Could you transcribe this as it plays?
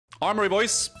Armory,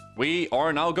 boys. We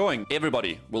are now going.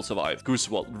 Everybody will survive.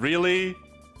 Goosewald. Really?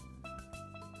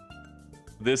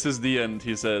 This is the end,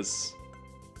 he says.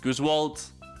 Goosewald,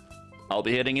 I'll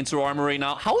be heading into Armory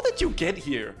now. How did you get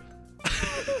here?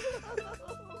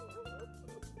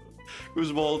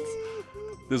 Goosewald,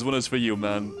 this one is for you,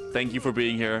 man. Thank you for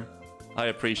being here. I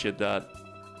appreciate that.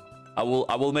 I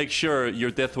will make sure your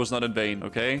death was not in vain,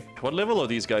 okay? What level are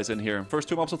these guys in here? First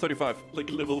two mobs are 35. Like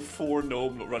level 4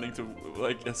 gnome running to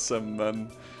like SM,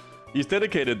 man. He's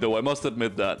dedicated though, I must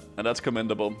admit that. And that's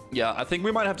commendable. Yeah, I think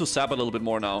we might have to sap a little bit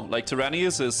more now. Like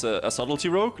Tyrannius is a subtlety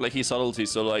rogue. Like he's subtlety,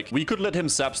 so like we could let him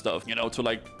sap stuff, you know, to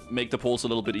like make the pulls a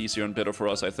little bit easier and better for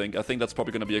us, I think. I think that's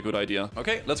probably gonna be a good idea.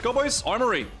 Okay, let's go, boys.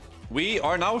 Armory. We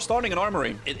are now starting an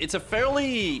Armory. It's a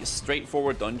fairly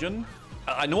straightforward dungeon.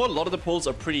 I know a lot of the pulls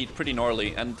are pretty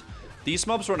gnarly, and these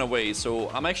mobs run away, so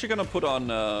I'm actually gonna put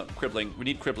on crippling. We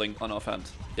need crippling on offhand.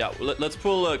 Yeah, let's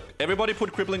pull. Everybody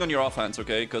put crippling on your offhands,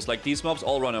 okay? Because like these mobs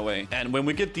all run away, and when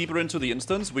we get deeper into the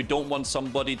instance, we don't want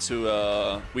somebody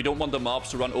to. We don't want the mobs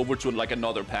to run over to like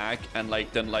another pack and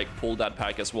like then like pull that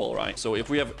pack as well, right? So if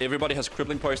we have everybody has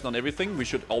crippling poison on everything, we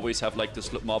should always have like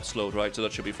this mob slowed, right? So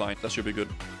that should be fine. That should be good.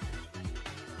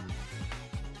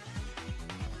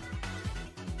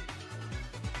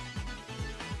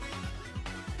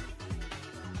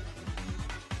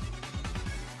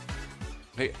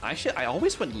 Hey, actually, I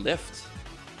always went left.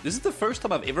 This is the first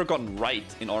time I've ever gotten right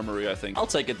in Armory, I think. I'll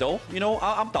take it, though. You know,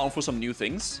 I'm down for some new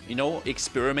things. You know,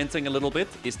 experimenting a little bit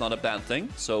is not a bad thing.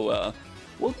 So,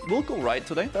 we'll go right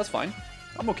today. That's fine.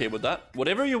 I'm okay with that.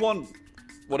 Whatever you want.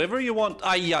 Whatever you want.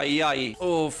 Ay, ay, ay.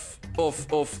 Oof.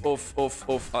 Oof, oof, oof, oof,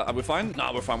 oof. Are we fine?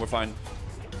 Nah, we're fine, we're fine.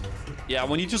 Yeah,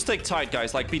 we need to stay tight,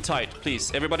 guys. Like, be tight,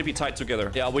 please. Everybody be tight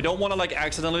together. Yeah, we don't want to, like,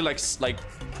 accidentally, like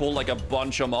pull, like, a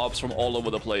bunch of mobs from all over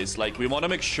the place. Like, we want to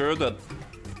make sure that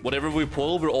whatever we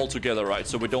pull, we're all together, right?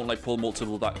 So we don't, like, pull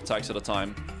multiple attacks at a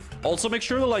time. Also, make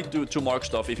sure to, like, to mark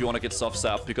stuff if you want to get stuff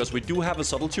sapped, because we do have a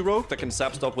subtlety rogue that can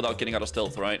sap stuff without getting out of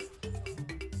stealth, right?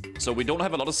 So we don't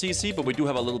have a lot of CC, but we do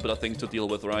have a little bit of things to deal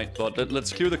with, right? But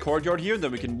let's clear the courtyard here, and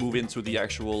then we can move into the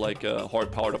actual, like,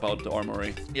 hard part about the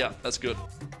Armory. Yeah, that's good.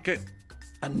 Okay.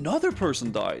 Another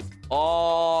person died.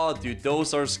 Oh, dude,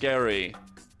 those are scary.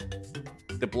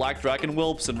 The Black Dragon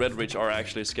Whelps and Red Ridge are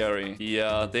actually scary.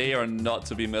 Yeah, they are not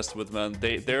to be messed with, man.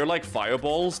 They're like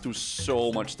fireballs, do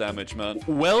so much damage, man.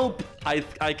 Welp,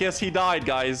 I guess he died,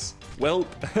 guys. Welp.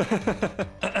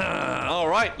 All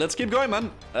right, let's keep going, man.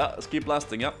 Let's keep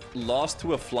blasting. Yep. Lost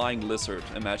to a flying lizard.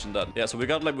 Imagine that. Yeah, so we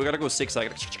gotta go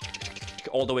zigzag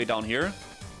all the way down here.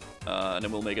 And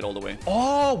then we'll make it all the way.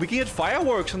 Oh, we can get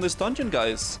fireworks in this dungeon,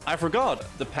 guys. I forgot.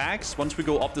 The packs, once we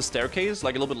go up the staircase,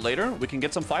 like a little bit later, we can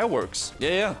get some fireworks.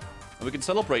 Yeah. And we can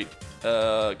celebrate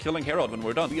killing Herod when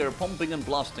we're done. We are pumping and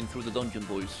blasting through the dungeon,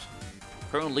 boys.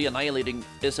 Currently annihilating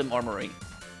SM Armory.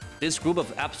 This group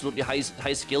of absolutely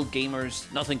high-skilled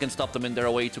gamers, nothing can stop them in their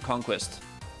way to conquest.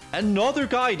 Another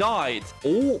guy died.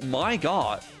 Oh my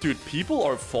god. Dude, people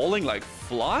are falling like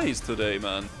flies today,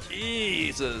 man.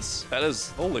 Jesus. That is...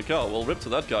 Holy cow. Well, rip to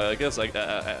that guy, I guess, like,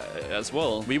 as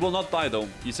well. We will not die, though.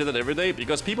 You say that every day?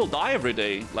 Because people die every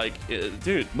day. Like,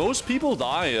 dude, most people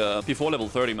die before level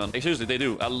 30, man. Like, seriously, they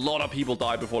do. A lot of people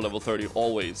die before level 30,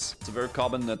 always. It's a very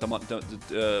common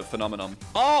phenomenon.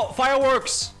 Oh,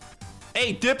 fireworks!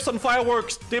 Hey, dips on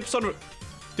fireworks.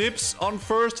 Dips on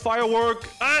first firework.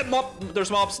 Ah, mob.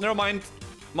 There's mobs. Never mind.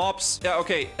 Mobs. Yeah,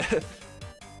 okay.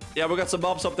 Yeah, we got some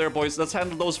mobs up there, boys. Let's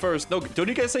handle those first. No, don't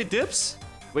you guys say dips?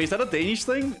 Wait, is that a Danish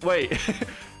thing? Wait.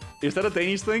 Is that a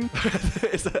Danish thing?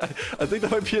 I think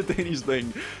that might be a Danish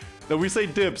thing. No, we say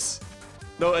dips.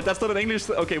 No, that's not an English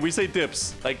thing. Okay, we say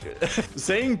dips. Like,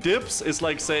 saying dips is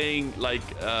like saying, like,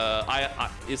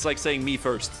 it's like saying me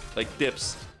first. Like,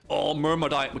 dips. Oh,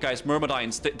 Myrmidine. Guys,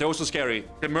 Myrmidines. Those are scary.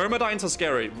 The Myrmidines are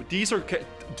scary. These are...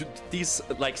 These,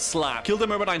 like, slap. Kill the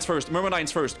Myrmidines first.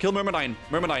 Myrmidines first. Kill Myrmidine.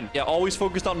 Myrmidine. Yeah, always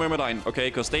focused on Myrmidine, okay?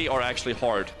 Because they are actually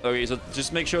hard. Okay, so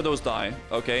just make sure those die,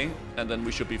 okay? And then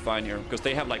we should be fine here. Because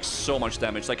they have, like, so much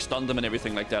damage. Like, stun them and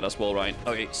everything like that as well, right?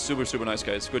 Okay, super, super nice,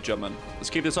 guys. Good job, man. Let's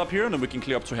keep this up here, and then we can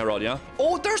clear up to Herod, yeah?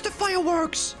 Oh, there's the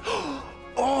fireworks!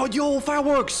 Oh, yo,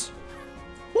 fireworks!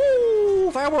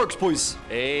 Woo! Fireworks, boys.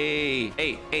 Hey.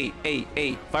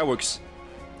 Fireworks.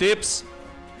 Dips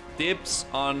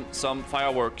on some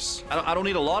fireworks. I don't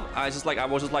need a lot. I was just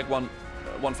like one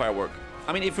firework.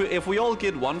 I mean, if we all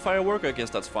get one firework, I guess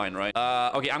that's fine, right?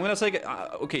 Okay, I'm gonna take.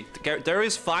 Okay, there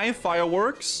is 5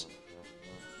 fireworks,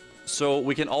 so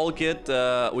we can all get.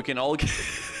 We can all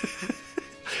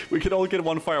get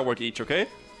one firework each. Okay.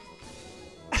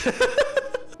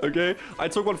 Okay, I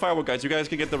took one firework, guys. You guys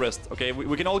can get the rest. Okay,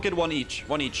 we can all get one each.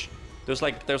 There's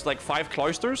like 5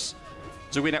 cloisters.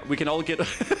 So we can all get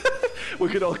we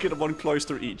can all get 1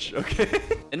 cloister each, okay?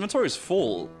 Inventory is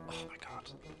full. Oh my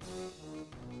god.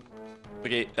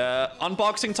 Okay,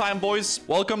 unboxing time, boys.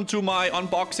 Welcome to my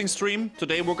unboxing stream.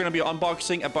 Today we're gonna be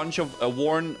unboxing a bunch of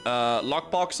worn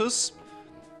lock boxes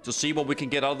to see what we can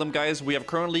get out of them, guys. We have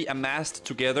currently amassed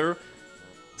together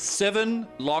 7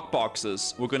 lock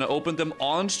boxes. We're gonna open them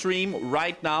on stream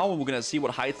right now, and we're gonna see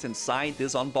what hides inside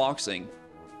this unboxing.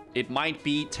 It might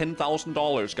be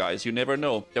 $10,000, guys. You never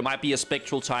know. There might be a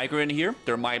spectral tiger in here.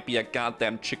 There might be a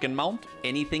goddamn chicken mount.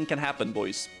 Anything can happen,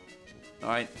 boys. All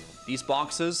right. These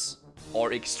boxes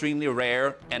are extremely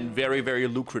rare and very, very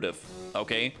lucrative.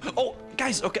 Okay. Oh,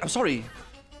 guys. Okay, I'm sorry.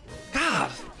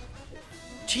 God.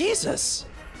 Jesus.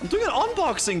 I'm doing an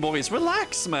unboxing, boys.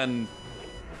 Relax, man.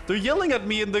 They're yelling at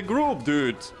me in the group,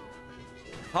 dude.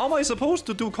 How am I supposed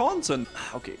to do content?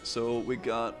 Okay, so we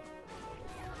got...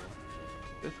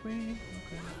 This way? Okay.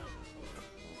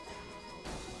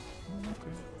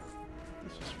 Okay.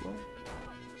 This is wrong.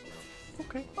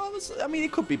 Okay. Oh, this, I mean,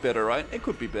 it could be better, right? It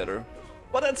could be better.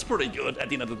 But that's pretty good at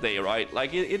the end of the day, right?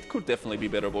 Like, it could definitely be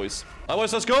better, boys.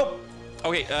 Alright, let's go!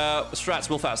 Okay, strats,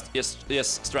 real fast. Yes,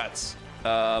 strats.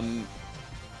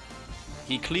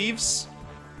 He cleaves,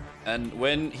 and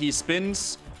when he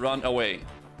spins, run away.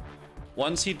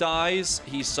 Once he dies,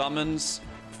 he summons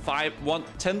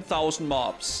 10,000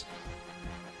 mobs.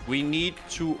 We need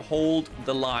to hold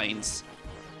the lines,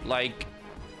 like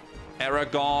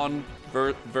Aragorn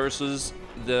versus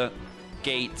the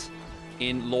gate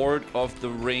in Lord of the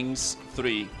Rings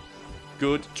 3.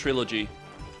 Good trilogy,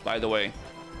 by the way.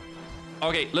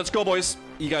 Okay, let's go, boys.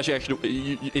 You guys should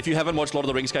actually, if you haven't watched Lord of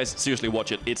the Rings, guys, seriously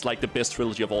watch it. It's like the best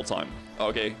trilogy of all time.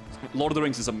 Okay, Lord of the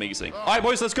Rings is amazing. All right,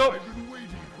 boys, let's go. I've been waiting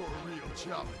for a real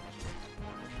challenge.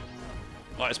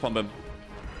 All right, let's pump him.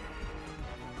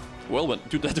 Well,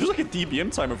 dude, there's like a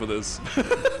DBM timer for this. Look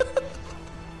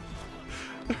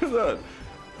at that.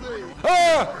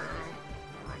 Ah!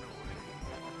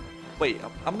 Wait,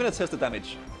 I'm gonna test the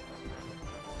damage.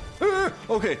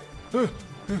 Okay.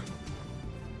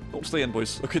 Don't stay in,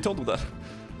 boys. Okay, don't do that.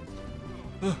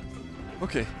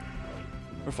 Okay.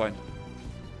 We're fine.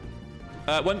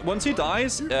 Once he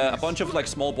dies, a bunch of like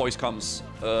small boys comes.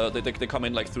 They come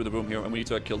in like through the room here, and we need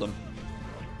to kill them.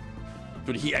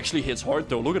 Dude, he actually hits hard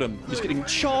though. Look at him. He's getting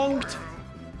chonked.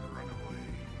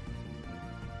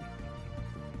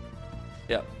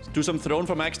 Yeah. Do some thrown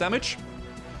for max damage.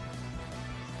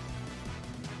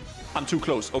 I'm too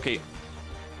close. Okay.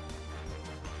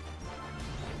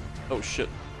 Oh, shit.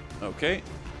 Okay.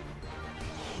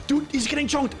 Dude, he's getting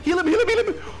chonked. Heal him, heal him, heal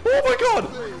him. Oh, my God.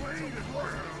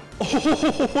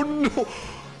 Oh, no.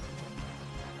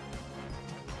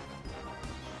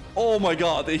 Oh my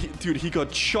god, dude, he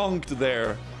got chunked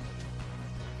there.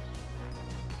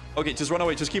 Okay, just run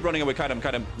away. Just keep running away. Kite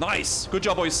him. Nice. Good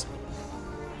job, boys.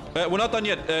 We're not done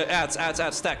yet. Ads.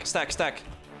 Stack.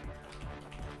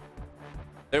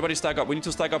 Everybody stack up. We need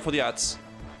to stack up for the ads.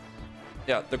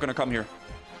 Yeah, they're gonna come here.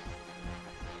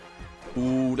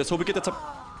 Ooh, let's hope we get the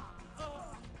top.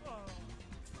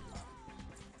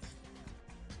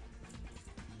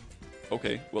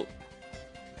 Okay, well.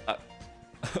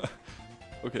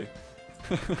 Okay.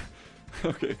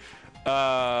 Okay.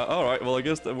 All right. Well, I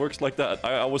guess that works like that.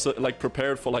 I was like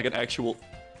prepared for like an actual.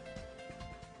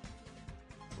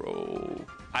 Bro.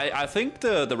 I think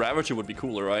the Ravager would be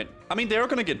cooler, right? I mean, they're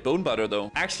gonna get bone butter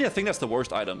though. Actually, I think that's the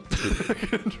worst item. I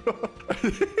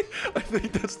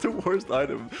think that's the worst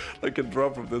item I can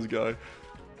drop from this guy.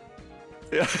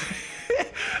 Yeah.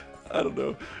 I don't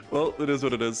know. Well, it is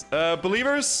what it is.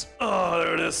 Believers. Oh,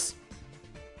 there it is.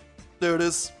 There it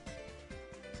is.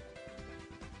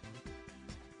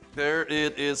 There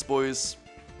it is, boys.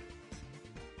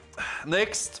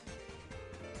 Next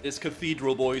is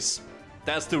Cathedral, boys.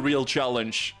 That's the real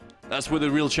challenge. That's where the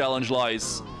real challenge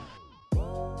lies.